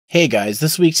Hey guys,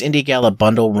 this week's Indie Gala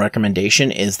bundle recommendation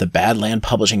is the Badland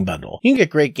Publishing Bundle. You can get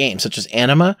great games such as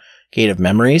Anima, Gate of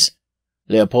Memories,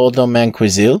 Leopoldo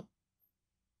Manquizil,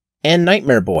 and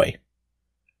Nightmare Boy.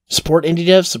 Support indie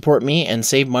devs, support me, and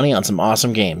save money on some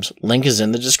awesome games. Link is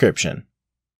in the description.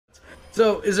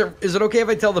 So, is it okay if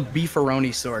I tell the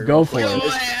Beefaroni story? Go for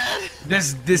it.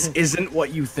 This isn't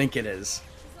what you think it is.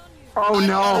 Oh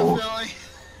no!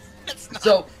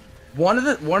 So, one of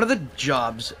the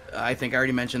jobs, I think I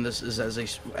already mentioned this, is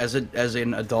as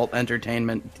an adult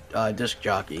entertainment disc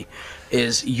jockey,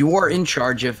 is you are in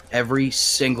charge of every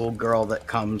single girl that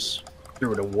comes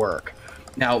through to work.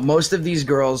 Now, most of these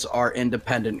girls are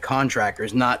independent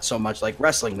contractors, not so much like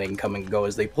wrestling; they can come and go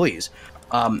as they please.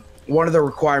 One of the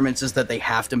requirements is that they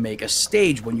have to make a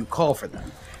stage when you call for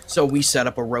them. So we set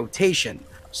up a rotation.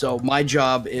 So my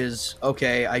job is,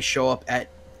 okay, I show up at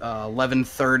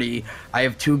 11:30. I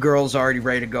have 2 girls already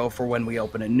ready to go for when we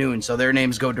open at noon. So their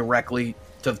names go directly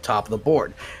to the top of the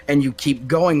board. And you keep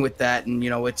going with that, and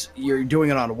you're doing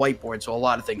it on a whiteboard, so a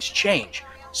lot of things change.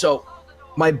 So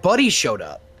my buddy showed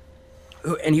up,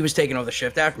 and he was taking over the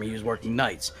shift after me. He was working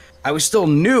nights. I was still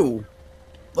new.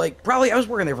 I was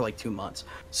working there for 2 months.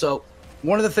 So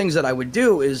one of the things that I would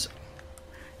do is,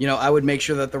 I would make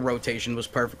sure that the rotation was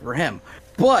perfect for him.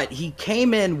 But he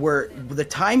came in where the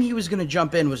time he was going to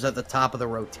jump in was at the top of the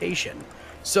rotation.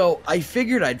 So I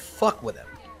figured I'd fuck with him.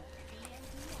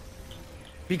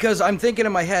 Because I'm thinking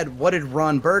in my head, what did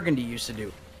Ron Burgundy used to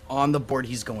do? On the board,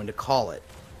 he's going to call it.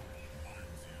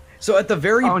 So at the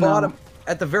very bottom,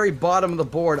 at the very bottom of the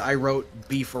board, I wrote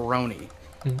Beefaroni.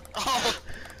 Oh.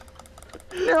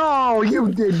 No,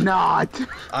 you did not.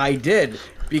 I did,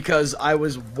 because I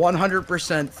was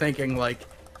 100% thinking,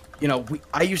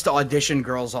 I used to audition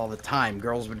girls all the time.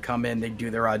 Girls would come in, they'd do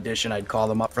their audition, I'd call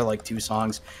them up for 2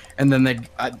 songs, and then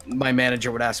my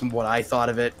manager would ask them what I thought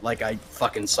of it, like I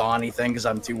fucking saw anything, because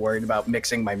I'm too worried about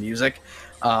mixing my music.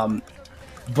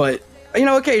 But,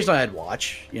 occasionally I'd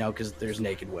watch, because there's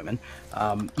naked women.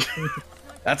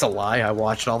 That's a lie. I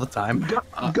watch it all the time.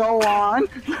 Go on.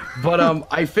 But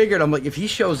I figured, I'm like, if he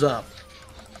shows up,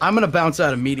 I'm going to bounce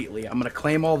out immediately. I'm going to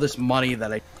claim all this money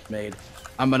that I made.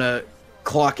 I'm going to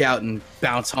clock out and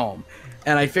bounce home.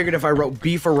 And I figured if I wrote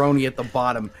Beefaroni at the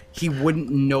bottom, he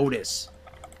wouldn't notice.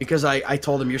 Because I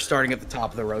told him you're starting at the top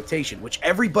of the rotation, which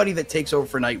everybody that takes over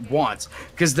for night wants.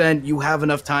 Because then you have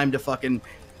enough time to fucking...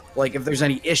 if there's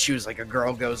any issues, like a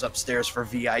girl goes upstairs for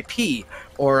VIP,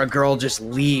 or a girl just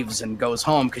leaves and goes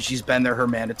home because she's been there her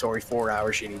mandatory 4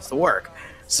 hours she needs to work.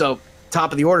 So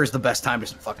top of the order is the best time to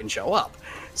fucking show up.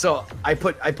 So I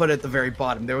put at the very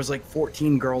bottom. There was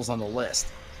 14 girls on the list.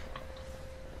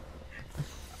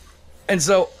 And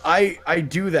so I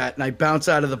do that, and I bounce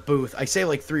out of the booth. I say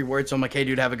 3 words, so I'm like, hey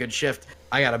dude, have a good shift.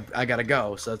 I gotta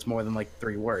go. So it's more than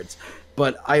 3 words.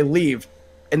 But I leave,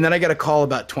 and then I get a call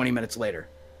about 20 minutes later.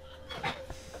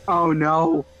 Oh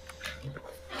no.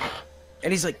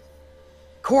 And he's like,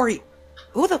 Corey,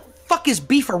 who the fuck is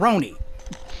Beefaroni?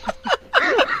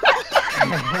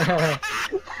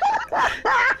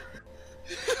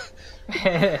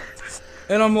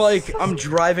 And I'm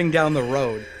driving down the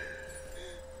road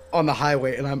on the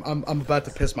highway, and I'm about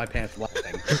to piss my pants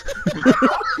laughing.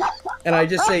 And I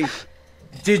just say,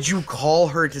 did you call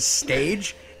her to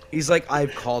stage? He's like,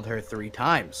 I've called her 3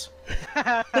 times.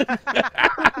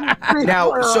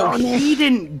 Now, so he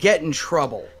didn't get in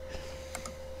trouble.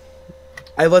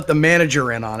 I let the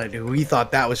manager in on it, who he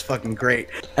thought that was fucking great.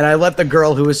 And I let the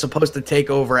girl who was supposed to take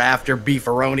over after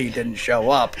Beefaroni didn't show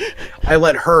up, I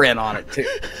let her in on it too.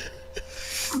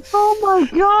 Oh my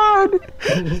god!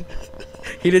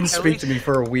 He didn't speak to me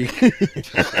for a week. I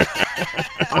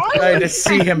had to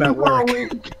see him at work.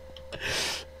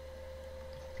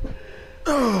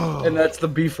 And that's the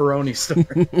Beefaroni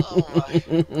story. Oh,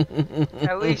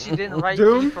 at least you didn't write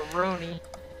Doom? Beefaroni.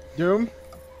 Doom,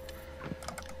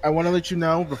 I want to let you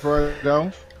know before I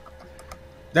go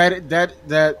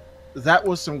that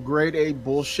was some grade A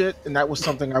bullshit, and that was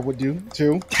something I would do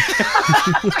too.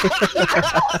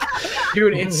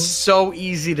 Dude, it's so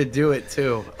easy to do it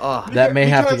too. Oh. That may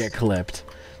have to get clipped.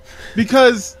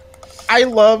 Because I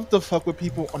love to fuck with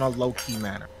people on a low-key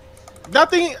manner.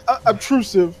 Nothing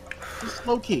obtrusive, just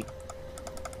low-key.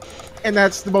 And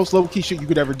that's the most low-key shit you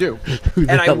could ever do.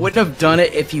 And I wouldn't have done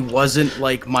it if he wasn't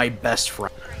my best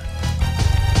friend.